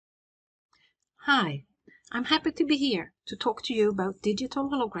Hi, I'm happy to be here to talk to you about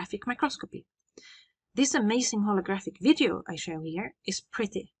digital holographic microscopy. This amazing holographic video I show here is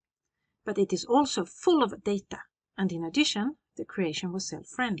pretty, but it is also full of data, and in addition, the creation was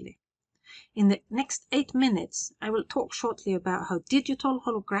self-friendly. In the next 8 minutes, I will talk shortly about how digital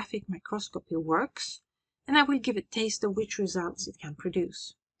holographic microscopy works, and I will give a taste of which results it can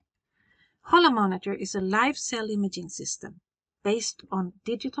produce. HoloMonitor is a live cell imaging system based on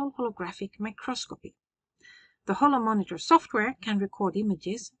digital holographic microscopy. The HoloMonitor software can record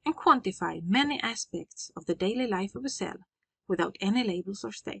images and quantify many aspects of the daily life of a cell without any labels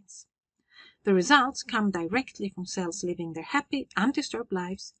or stains. The results come directly from cells living their happy, undisturbed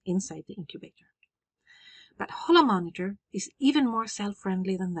lives inside the incubator. But HoloMonitor is even more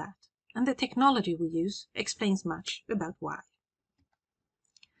self-friendly than that, and the technology we use explains much about why.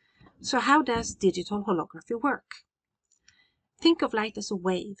 So how does digital holography work? Think of light as a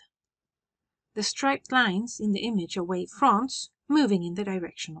wave. The striped lines in the image are wave fronts moving in the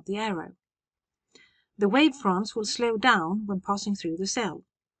direction of the arrow. The wave fronts will slow down when passing through the cell.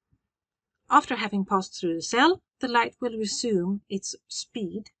 After having passed through the cell, the light will resume its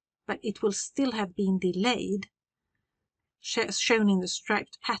speed, but it will still have been delayed, shown in the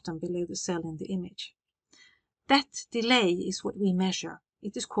striped pattern below the cell in the image. That delay is what we measure.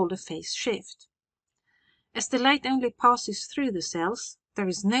 It is called a phase shift. As the light only passes through the cells, there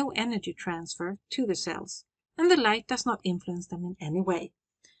is no energy transfer to the cells, and the light does not influence them in any way.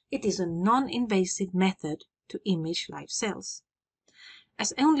 It is a non-invasive method to image live cells.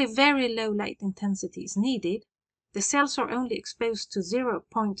 As only very low light intensity is needed, the cells are only exposed to 0.2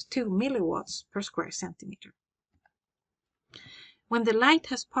 milliwatts per square centimeter. When the light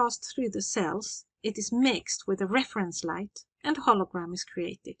has passed through the cells, it is mixed with a reference light and a hologram is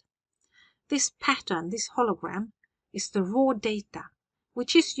created. This pattern, this hologram, is the raw data,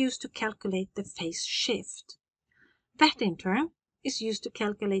 which is used to calculate the phase shift. That in turn is used to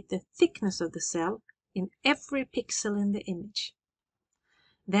calculate the thickness of the cell in every pixel in the image.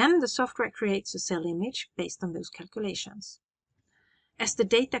 Then the software creates a cell image based on those calculations. As the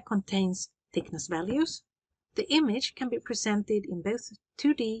data contains thickness values, the image can be presented in both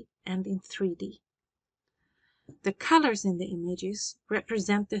 2D and in 3D. The colors in the images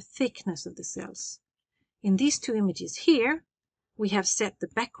represent the thickness of the cells. In these two images here, we have set the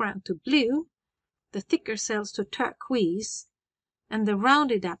background to blue, the thicker cells to turquoise, and the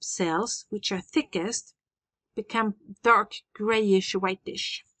rounded up cells, which are thickest, become dark grayish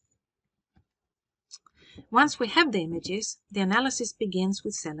whitish. Once we have the images, the analysis begins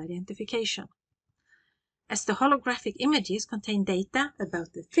with cell identification. As the holographic images contain data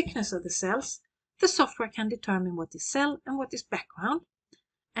about the thickness of the cells, the software can determine what is cell and what is background,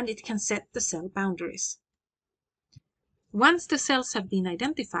 and it can set the cell boundaries. Once the cells have been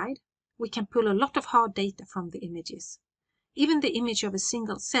identified, we can pull a lot of hard data from the images. Even the image of a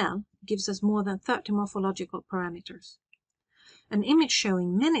single cell gives us more than 30 morphological parameters. An image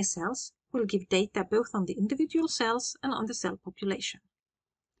showing many cells will give data both on the individual cells and on the cell population.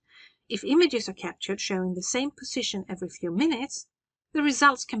 If images are captured showing the same position every few minutes, the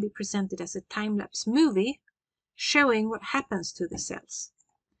results can be presented as a time-lapse movie showing what happens to the cells.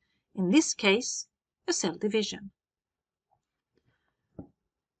 In this case, a cell division.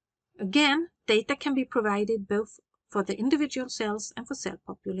 Again, data can be provided both for the individual cells and for cell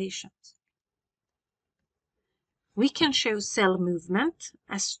populations. We can show cell movement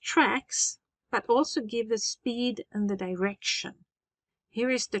as tracks, but also give the speed and the direction. Here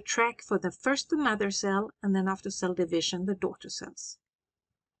is the track for first the mother cell, and then after cell division, the daughter cells.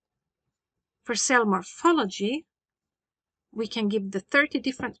 For cell morphology, we can give the 30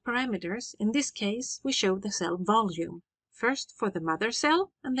 different parameters. In this case, we show the cell volume, first for the mother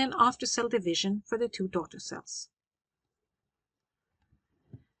cell, and then after cell division for the two daughter cells.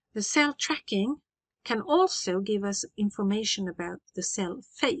 The cell tracking can also give us information about the cell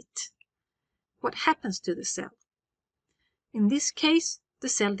fate. What happens to the cell? In this case, the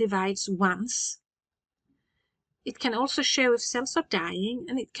cell divides once. It can also show if cells are dying,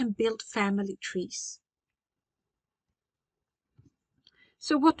 and it can build family trees.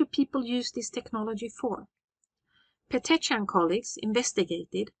 So what do people use this technology for? Petecha and colleagues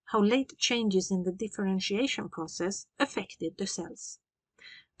investigated how late changes in the differentiation process affected the cells.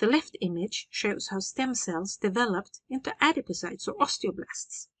 The left image shows how stem cells developed into adipocytes or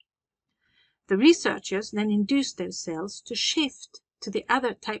osteoblasts. The researchers then induced those cells to shift to the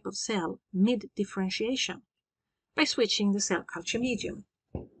other type of cell mid-differentiation by switching the cell culture medium.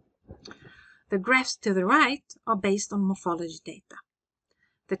 The graphs to the right are based on morphology data.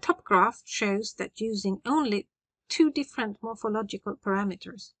 The top graph shows that using only two different morphological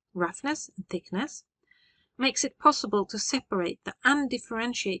parameters, roughness and thickness, makes it possible to separate the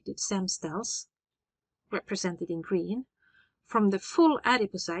undifferentiated stem cells, represented in green, from the full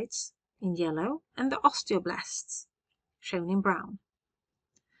adipocytes in yellow and the osteoblasts, shown in brown.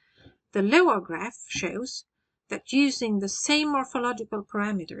 The lower graph shows that using the same morphological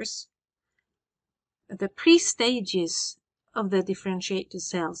parameters, the pre-stages of the differentiated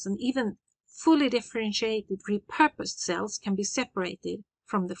cells and even fully differentiated repurposed cells can be separated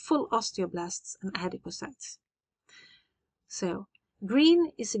from the full osteoblasts and adipocytes. So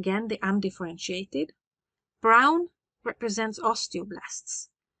green is again the undifferentiated, brown represents osteoblasts.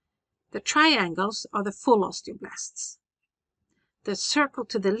 The triangles are the full osteoblasts. The circle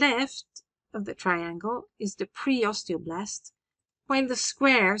to the left of the triangle is the pre-osteoblast, while the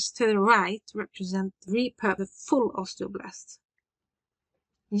squares to the right represent the full osteoblast.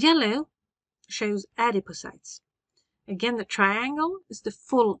 Yellow shows adipocytes. Again, the triangle is the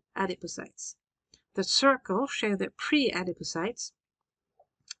full adipocytes. The circle shows the pre-adipocytes,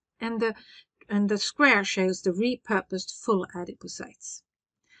 and the square shows the repurposed full adipocytes.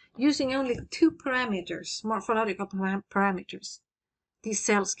 Using only two parameters, morphological parameters, these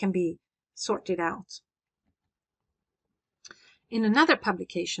cells can be sorted out. In another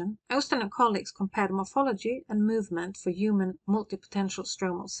publication, Austin and colleagues compared morphology and movement for human multipotential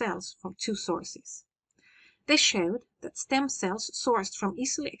stromal cells from two sources. They showed that stem cells sourced from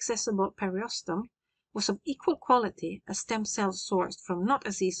easily accessible periosteum was of equal quality as stem cells sourced from not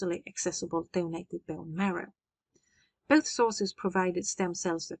as easily accessible donated bone marrow. Both sources provided stem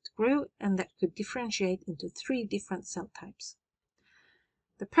cells that grew and that could differentiate into 3 different cell types.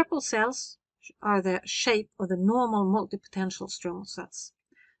 The purple cells are the shape of the normal multipotential stromal cells.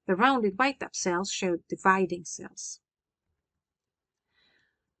 The rounded white-up cells showed dividing cells.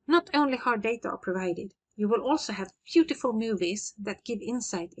 Not only hard data are provided, you will also have beautiful movies that give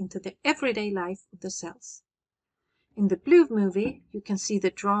insight into the everyday life of the cells. In the blue movie, you can see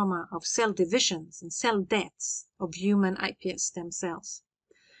the drama of cell divisions and cell deaths of human iPS stem cells.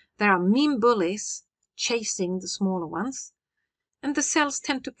 There are mean bullies chasing the smaller ones, and the cells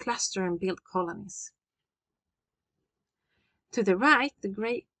tend to cluster and build colonies. To the right, the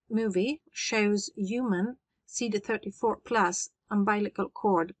gray movie shows human CD34 plus umbilical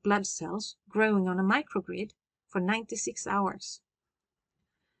cord blood cells growing on a microgrid for 96 hours.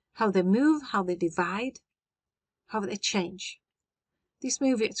 How they move, how they divide, how they change. This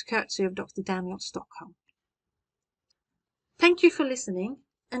movie is courtesy of Dr. Daniel Stockholm. Thank you for listening,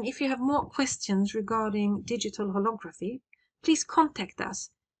 and if you have more questions regarding digital holography, please contact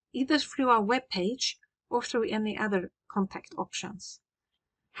us either through our webpage or through any other contact options.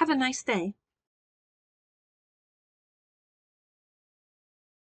 Have a nice day.